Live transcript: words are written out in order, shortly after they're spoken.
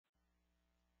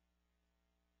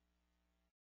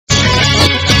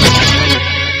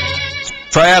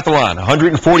Triathlon,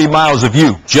 140 miles of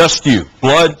you, just you,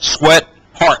 blood, sweat,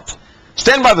 heart.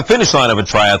 Stand by the finish line of a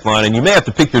triathlon and you may have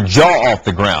to pick your jaw off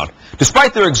the ground.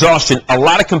 Despite their exhaustion, a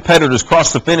lot of competitors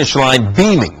cross the finish line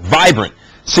beaming, vibrant,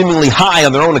 seemingly high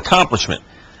on their own accomplishment.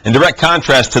 In direct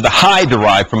contrast to the high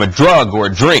derived from a drug or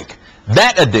a drink.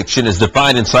 That addiction is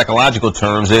defined in psychological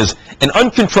terms as an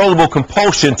uncontrollable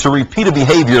compulsion to repeat a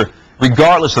behavior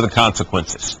regardless of the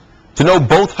consequences. To know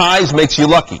both highs makes you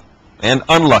lucky and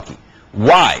unlucky,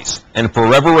 wise and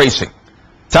forever racing.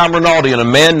 Tom Rinaldi and a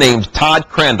man named Todd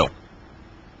Crandell.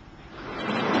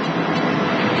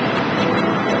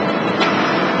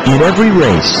 In every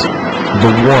race,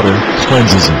 the water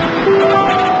cleanses him.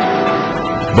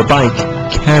 The bike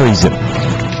carries him.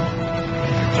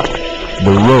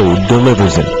 The road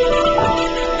delivers him.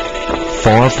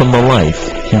 Far from the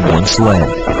life he once led.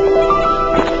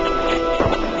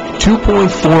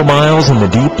 2.4 miles in the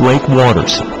deep lake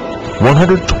waters.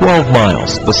 112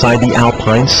 miles beside the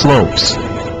alpine slopes.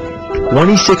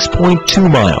 26.2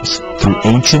 miles through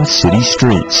ancient city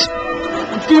streets.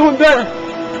 I'm feeling better.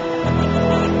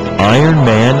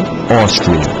 Ironman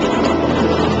Austria.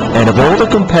 And of all the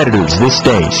competitors this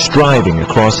day striving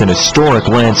across an historic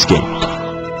landscape,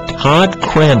 Todd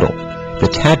Crandell, the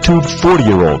tattooed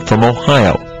 40-year-old from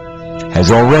Ohio, has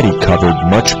already covered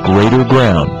much greater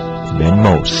ground than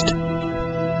most.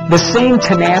 The same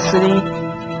tenacity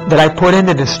that I put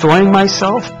into destroying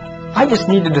myself, I just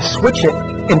needed to switch it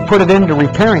and put it into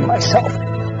repairing myself.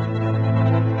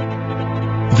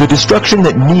 The destruction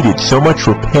that needed so much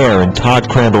repair in Todd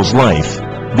Crandell's life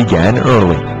began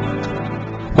early.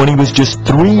 When he was just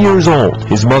 3 years old,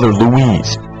 his mother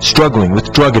Louise, struggling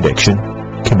with drug addiction,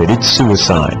 committed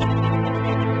suicide.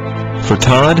 For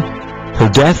Todd, her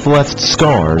death left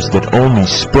scars that only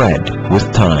spread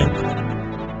with time.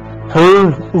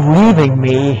 Her leaving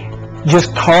me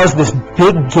just caused this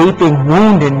big gaping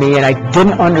wound in me, and I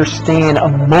didn't understand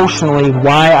emotionally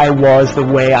why I was the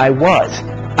way I was.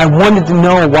 I wanted to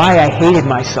know why I hated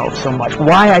myself so much,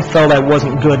 why I felt I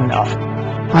wasn't good enough.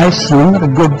 I assume that a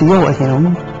good deal of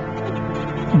him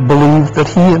believed that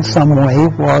he in some way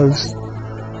was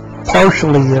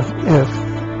partially, if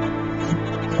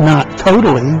not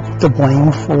totally, to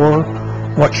blame for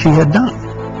what she had done.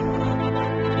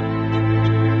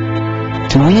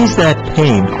 To ease that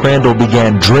pain, Crandell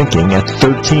began drinking at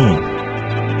 13.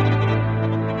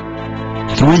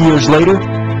 3 years later,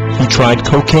 he tried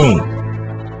cocaine.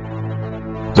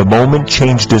 The moment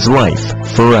changed his life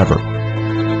forever.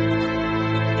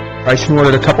 I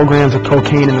snorted a couple grams of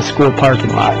cocaine in the school parking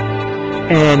lot.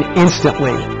 And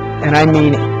instantly, and I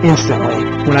mean instantly,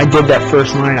 when I did that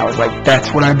first line, I was like,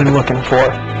 that's what I've been looking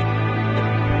for.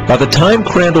 By the time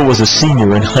Crandell was a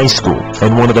senior in high school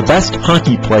and one of the best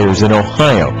hockey players in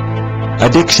Ohio,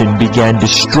 addiction began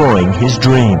destroying his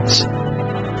dreams.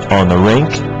 On the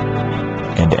rink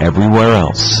and everywhere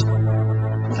else.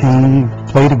 He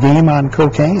played a game on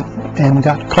cocaine and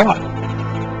got caught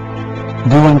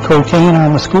doing cocaine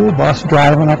on the school bus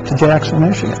driving up to Jackson,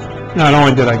 Michigan. Not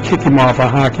only did I kick him off a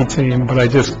hockey team, but I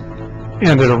just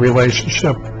ended a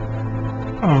relationship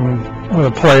with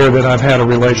a player that I've had a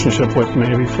relationship with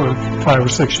maybe for 5 or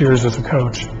 6 years as a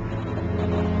coach.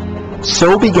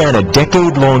 So began a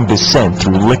decade-long descent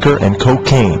through liquor and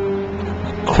cocaine,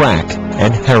 crack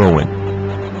and heroin,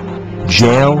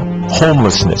 jail,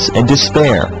 homelessness, and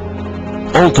despair,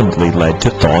 ultimately led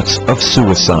to thoughts of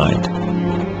suicide.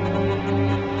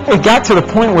 It got to the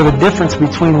point where the difference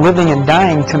between living and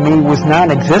dying to me was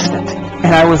non-existent.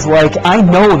 And I was like, I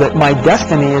know that my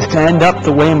destiny is to end up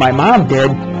the way my mom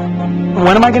did.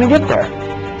 When am I going to get there?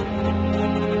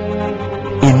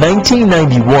 In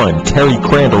 1991, Terry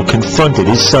Crandell confronted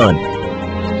his son.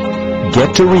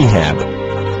 Get to rehab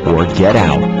or get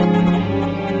out.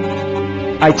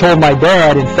 I told my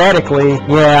dad emphatically,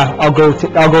 yeah, I'll go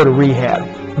to rehab,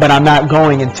 but I'm not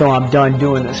going until I'm done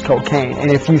doing this cocaine.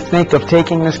 And if you think of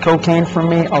taking this cocaine from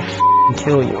me, I'll f***ing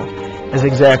kill you, is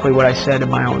exactly what I said to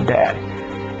my own dad.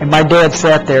 And my dad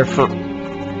sat there for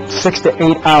 6 to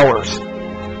 8 hours,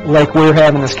 like we're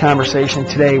having this conversation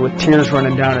today, with tears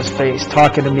running down his face,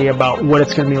 talking to me about what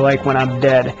it's going to be like when I'm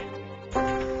dead.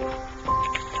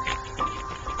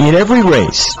 In every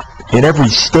race, in every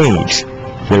stage,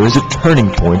 there is a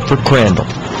turning point for Crandell.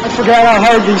 I forgot how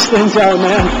hard these things are,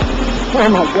 man. Oh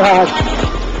my God.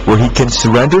 Where he can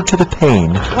surrender to the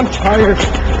pain. I'm tired.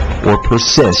 Or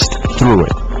persist through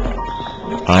it.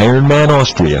 Ironman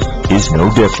Austria is no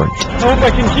different. I hope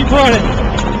I can keep running.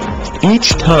 Each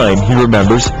time he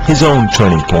remembers his own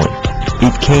turning point.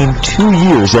 It came 2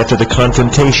 years after the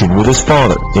confrontation with his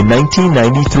father in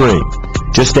 1993,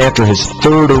 just after his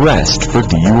third arrest for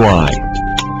DUI.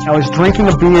 I was drinking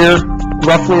a beer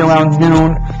roughly around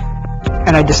noon,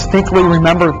 and I distinctly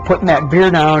remember putting that beer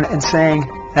down and saying,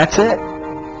 that's it.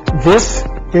 This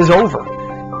is over.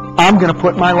 I'm going to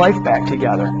put my life back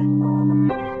together.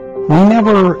 We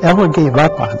never, ever gave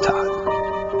up on Todd.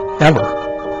 Ever.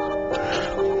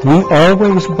 We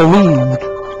always believed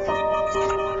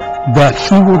that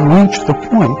he would reach the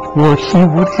point where he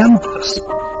would end this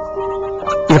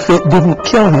if it didn't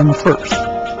kill him first.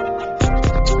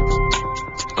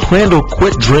 Crandell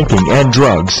quit drinking and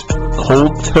drugs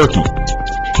cold turkey.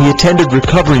 He attended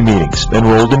recovery meetings,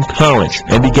 enrolled in college,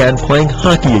 and began playing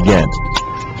hockey again.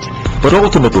 But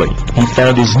ultimately, he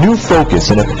found his new focus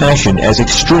and a passion as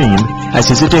extreme as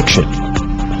his addiction,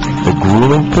 the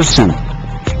grueling pursuit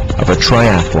of a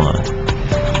triathlon.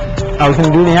 I was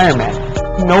going to do the Ironman.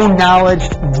 No knowledge,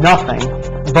 nothing,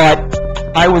 but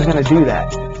I was going to do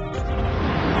that.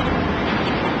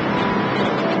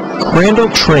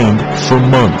 Crandell trained for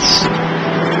months,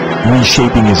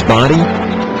 reshaping his body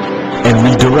and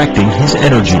redirecting his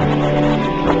energy.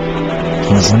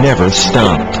 He's never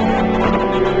stopped.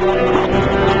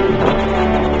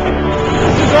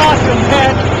 This is awesome,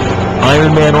 man.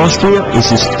 Ironman Austria is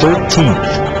his 13th,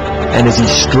 and as he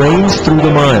strains through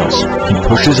the miles, he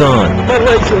pushes on. My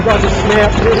legs are about to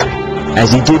snap.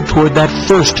 As he did toward that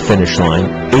first finish line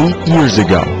 8 years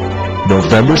ago,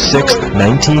 November 6th,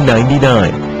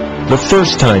 1999, the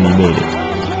first time he made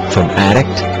it, from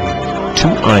Addict to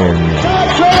Ironman.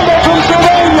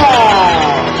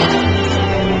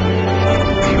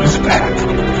 He was back.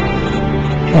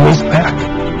 He was back.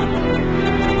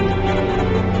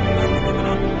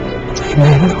 He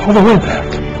made it all the way back.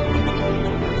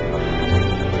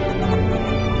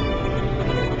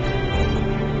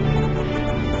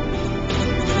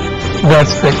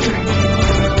 That's victory.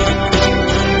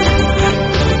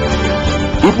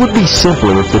 It would be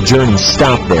simpler if the journey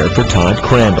stopped there for Todd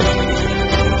Crandell.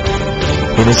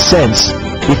 In a sense,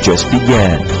 it just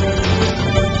began.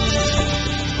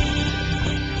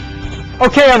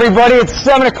 Okay, everybody, it's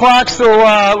 7 o'clock, so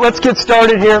let's get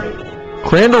started here.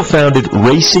 Crandell founded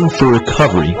Racing for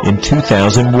Recovery in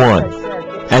 2001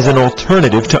 as an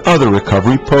alternative to other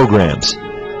recovery programs.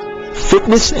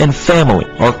 Fitness and family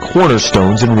are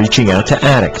cornerstones in reaching out to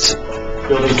addicts.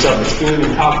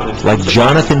 Like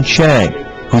Jonathan Chang,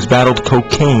 who's battled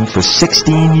cocaine for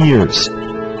 16 years.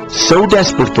 So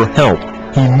desperate for help,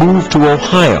 he moved to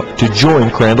Ohio to join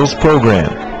Crandell's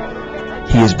program.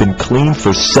 He has been clean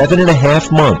for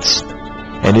 7.5 months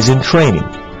and is in training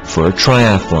for a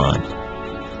triathlon.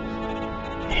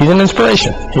 He's an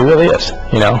inspiration. He really is.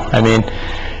 You know, I mean,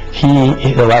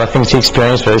 he a lot of things he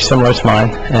experienced very similar to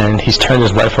mine, and he's turned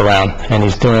his life around, and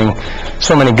he's doing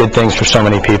so many good things for so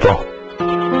many people.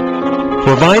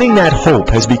 Providing that hope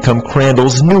has become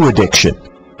Crandell's new addiction.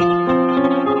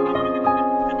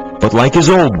 But like his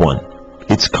old one,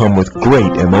 it's come with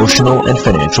great emotional and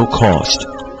financial cost.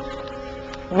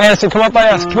 Madison, come up by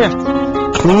us. Come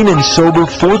here. Clean and sober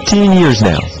 14 years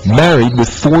now, married with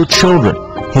 4 children,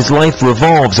 his life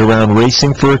revolves around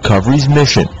Racing for Recovery's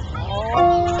mission,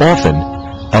 often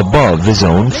above his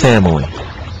own family.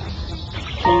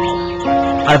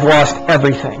 I've lost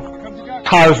everything.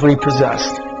 Cars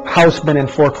repossessed. House been in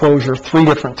foreclosure 3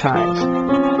 different times.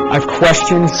 I've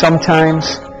questioned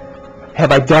sometimes,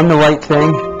 have I done the right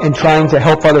thing in trying to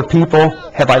help other people?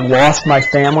 Have I lost my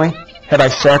family? Have I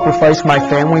sacrificed my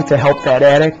family to help that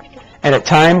addict? And at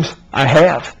times, I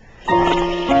have.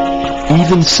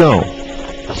 Even so,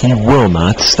 he will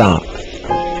not stop.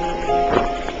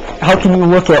 How can you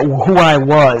look at who I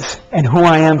was and who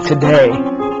I am today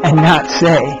and not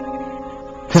say,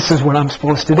 this is what I'm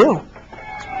supposed to do?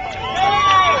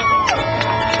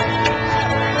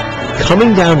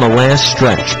 Coming down the last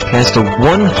stretch past the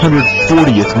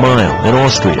 140th mile in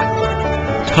Austria,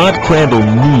 Todd Crandell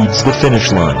needs the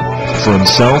finish line for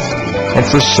himself and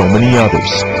for so many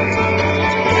others.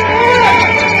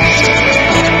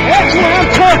 That's what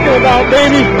I'm talking about,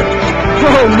 baby!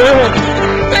 Oh, man!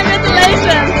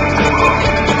 Congratulations!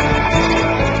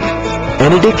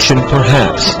 An addiction,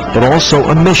 perhaps, but also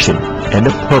a mission and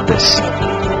a purpose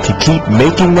to keep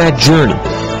making that journey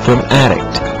from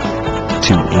addict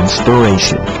to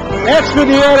inspiration. That's for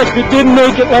the addict that didn't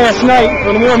make it last night,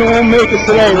 for the one who won't make it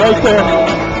today, right there.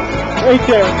 Right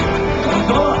there.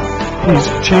 He's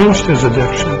changed his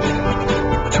addiction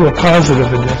to a positive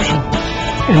addiction,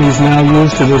 and he's now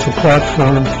used it as a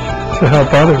platform to help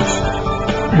others.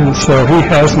 And so he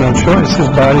has no choice. His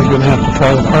body's going to have to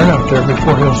fall apart out there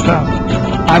before he'll stop.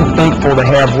 I'm thankful to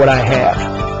have what I have,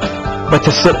 but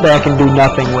to sit back and do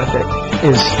nothing with it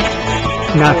is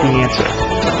not the answer.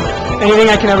 Anything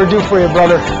I can ever do for you,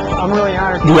 brother, I'm really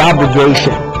honored. The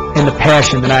obligation and the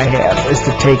passion that I have is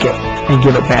to take it and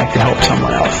give it back to help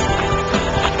someone else.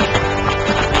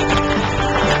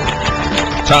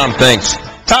 Tom, thanks.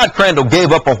 Todd Crandell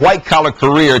gave up a white-collar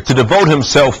career to devote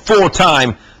himself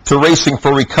full-time to racing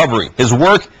for recovery. His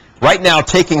work right now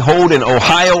taking hold in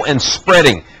Ohio and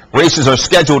spreading. Races are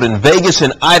scheduled in Vegas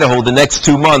and Idaho the next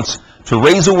 2 months to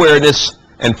raise awareness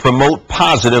and promote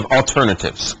positive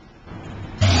alternatives.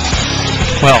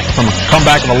 Well, from a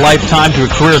comeback of a lifetime to a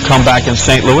career comeback in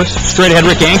St. Louis, straight ahead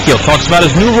Rick Ankiel talks about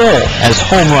his new role as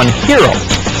home run hero.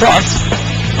 Plus,